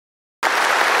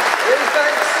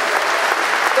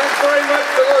very much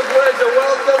for those words of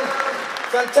welcome.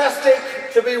 Fantastic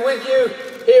to be with you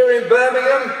here in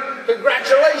Birmingham.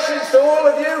 Congratulations to all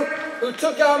of you who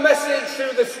took our message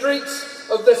through the streets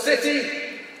of the city.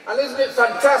 And isn't it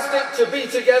fantastic to be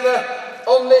together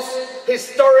on this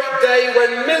historic day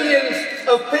when millions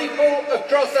of people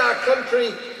across our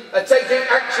country are taking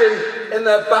action in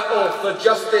their battle for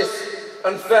justice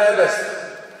and fairness.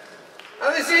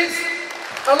 And this is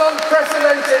an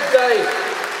unprecedented day.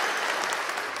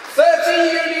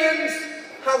 30 unions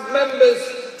have members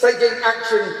taking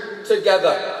action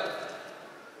together.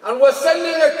 And we're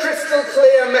sending a crystal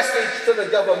clear message to the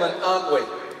government, aren't we?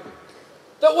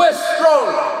 That we're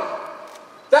strong,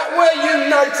 that we're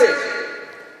united,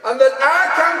 and that our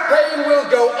campaign will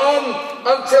go on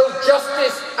until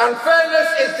justice and fairness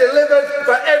is delivered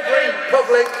for every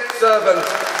public servant.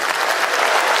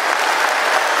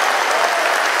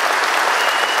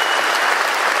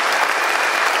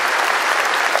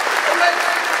 And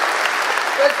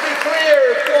let's be clear,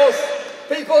 of course,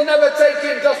 people never take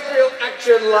industrial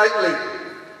action lightly.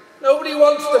 Nobody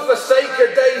wants to forsake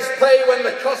a day's pay when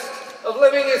the cost of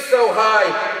living is so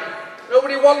high.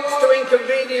 Nobody wants to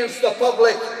inconvenience the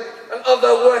public and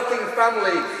other working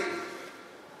families.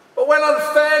 But when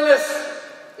unfairness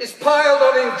is piled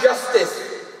on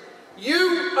injustice,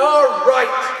 you are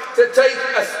right to take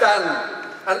a stand,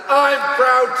 and I'm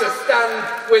proud to stand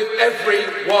with every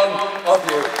one of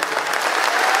you.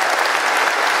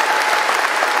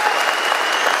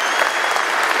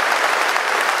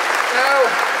 Now,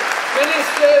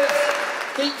 ministers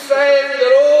keep saying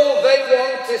that all they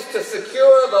want is to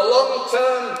secure the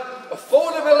long-term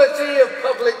affordability of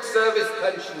public service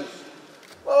pensions.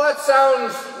 Well, that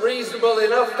sounds reasonable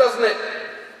enough, doesn't it?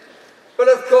 But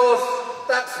of course,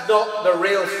 that's not the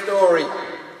real story.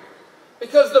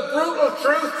 Because the brutal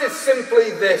truth is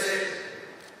simply this,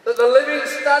 that the living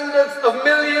standards of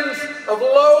millions of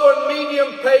low and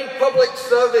medium-paid public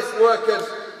service workers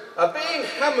are being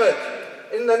hammered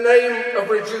in the name of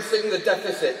reducing the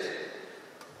deficit.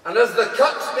 And as the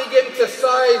cuts begin to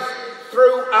scythe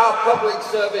through our public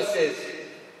services,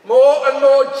 more and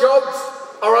more jobs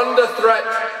are under threat.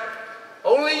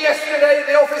 Only yesterday,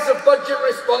 the Office of Budget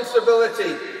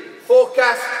Responsibility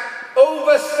forecast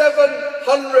over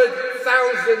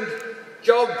 700,000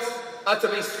 jobs are to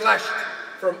be slashed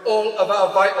from all of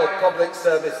our vital public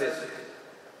services.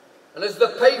 And as the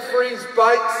pay freeze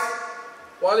bites,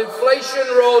 while inflation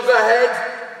rolls ahead,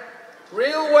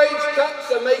 real wage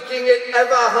cuts are making it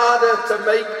ever harder to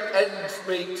make ends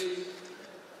meet.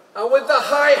 And with the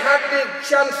high-handed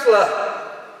Chancellor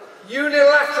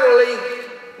unilaterally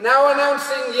now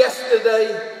announcing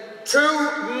yesterday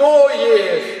 2 more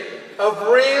years of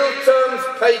real terms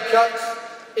pay cuts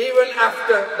even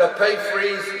after the pay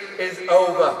freeze is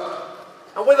over.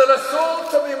 And with an assault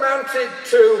to be mounted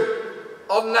too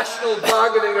on national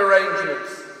bargaining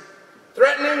arrangements,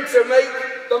 threatening to make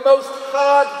the most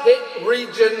hard-hit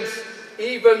regions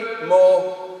even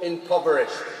more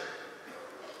impoverished.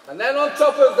 And then on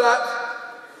top of that,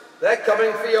 they're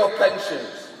coming for your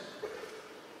pensions.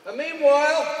 And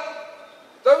meanwhile,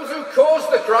 those who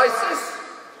caused the crisis,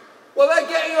 well, they're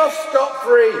getting off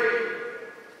scot-free.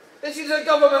 This is a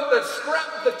government that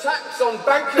scrapped the tax on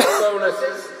banking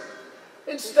bonuses.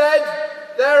 Instead,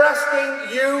 they're asking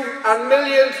you and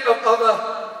millions of other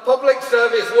public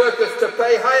service workers to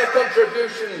pay higher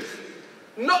contributions,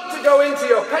 not to go into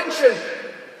your pension,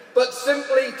 but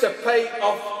simply to pay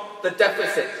off the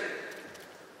deficit.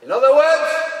 In other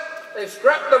words, they've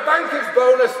scrapped the banker's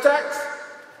bonus tax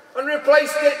and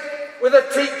replaced it with a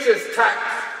teacher's tax,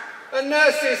 a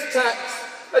nurse's tax,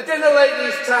 a dinner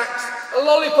lady's tax, a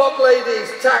lollipop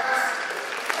lady's tax.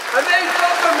 And they've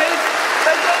got the nerve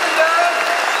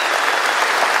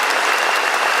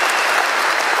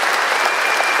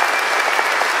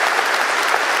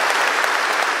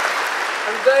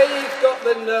they've got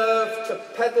the nerve to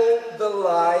peddle the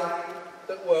lie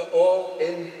that we're all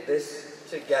in this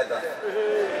together.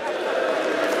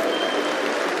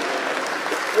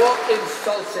 What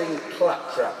insulting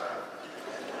claptrap.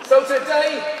 So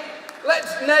today,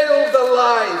 let's nail the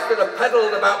lies that are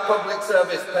peddled about public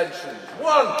service pensions.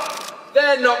 1,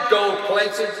 they're not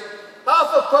gold-plated.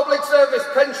 Half of public service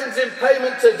pensions in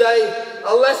payment today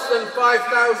are less than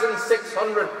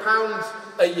 £5,600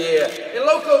 a year. In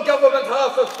local government,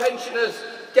 half of pensioners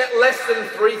get less than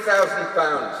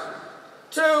 £3,000.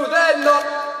 2, they're not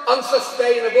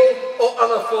unsustainable or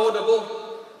unaffordable.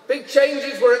 Big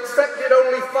changes were accepted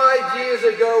only 5 years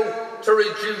ago to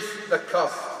reduce the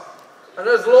cost. And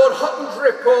as Lord Hutton's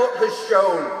report has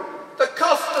shown, the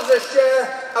cost as a share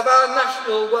of our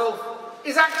national wealth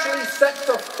is actually set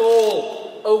to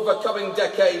fall over coming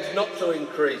decades not to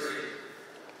increase.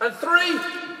 And three,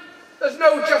 there's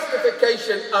no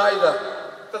justification either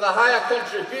for the higher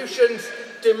contributions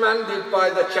demanded by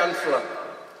the Chancellor.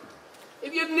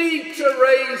 If you need to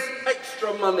raise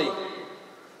extra money,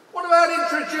 what about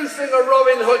introducing a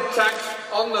Robin Hood tax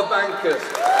on the bankers?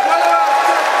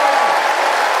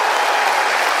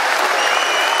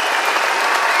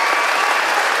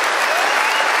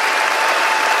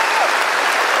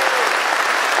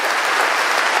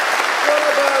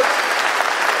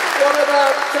 What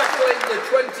about tackling the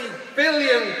 £20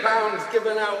 billion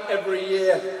given out every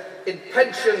year in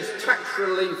pensions tax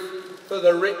relief for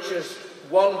the richest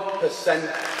 1%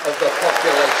 of the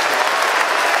population?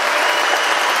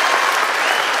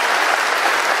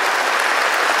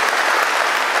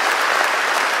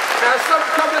 Now, some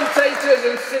commentators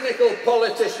and cynical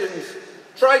politicians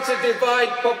try to divide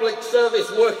public service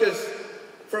workers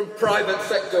from private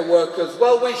sector workers.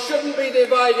 Well, we shouldn't be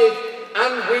divided,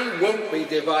 and we won't be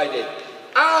divided.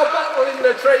 Our battle in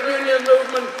the trade union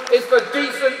movement is for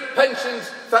decent pensions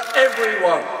for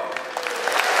everyone.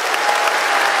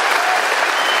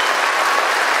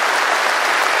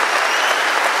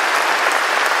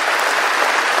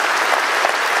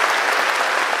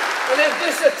 And if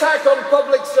this attack on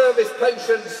public service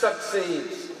pensions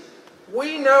succeeds,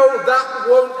 we know that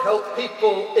won't help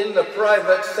people in the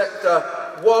private sector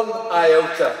one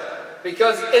iota,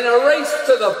 because in a race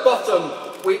to the bottom,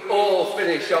 we all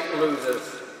finish up losers.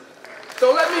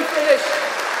 So let me finish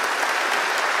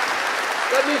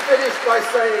by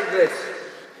saying this.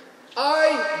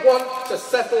 I want to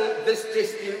settle this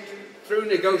dispute through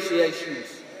negotiations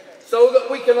so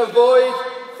that we can avoid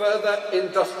further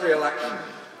industrial action.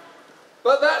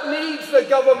 But that needs the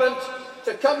government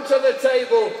to come to the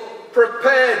table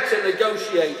prepared to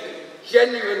negotiate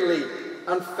genuinely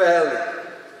and fairly.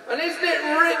 And isn't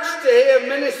it rich to hear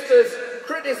ministers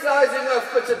criticising us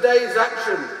for today's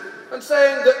action and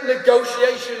saying that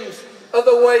negotiations are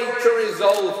the way to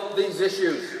resolve these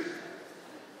issues?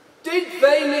 Did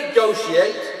they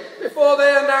negotiate before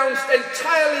they announced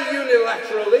entirely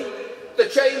unilaterally the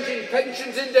change in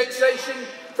pensions indexation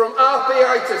from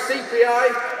RPI to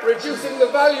CPI, reducing the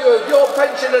value of your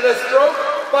pension at a stroke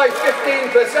by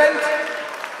 15%?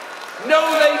 No,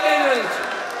 they didn't.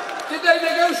 Did they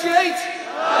negotiate?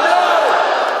 No!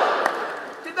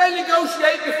 Did they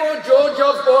negotiate before George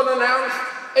Osborne announced,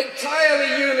 entirely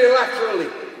unilaterally,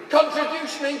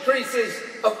 contribution increases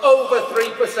of over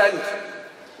 3%?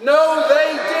 No,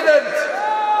 they didn't.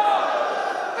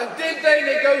 And did they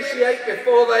negotiate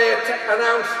before they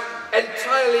announced,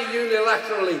 entirely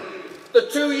unilaterally, the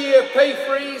 2-year pay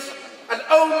freeze and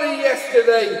only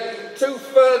yesterday 2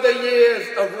 further years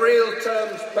of real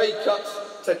terms pay cuts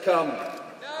to come?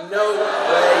 No,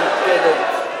 they didn't.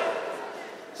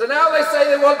 So now they say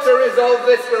they want to resolve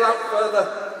this without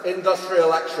further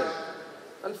industrial action.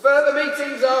 And further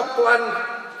meetings are planned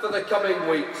for the coming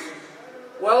weeks.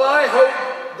 Well, I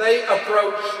hope they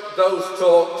approach those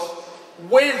talks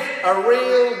with a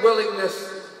real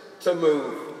willingness to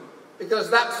move, because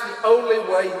that's the only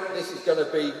way this is going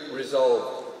to be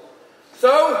resolved.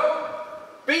 So,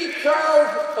 be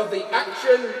proud of the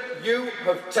action you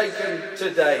have taken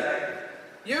today.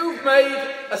 You've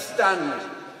made a stand,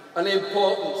 an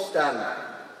important stand.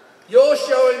 You're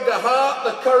showing the heart,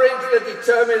 the courage, the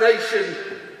determination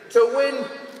to win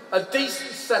a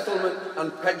decent settlement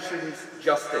and pensions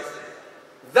justice.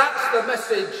 That's the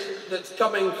message that's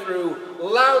coming through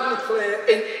loud and clear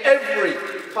in every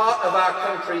part of our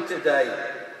country today.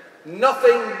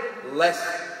 Nothing less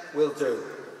will do.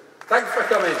 Thanks for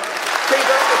coming. Keep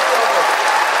up the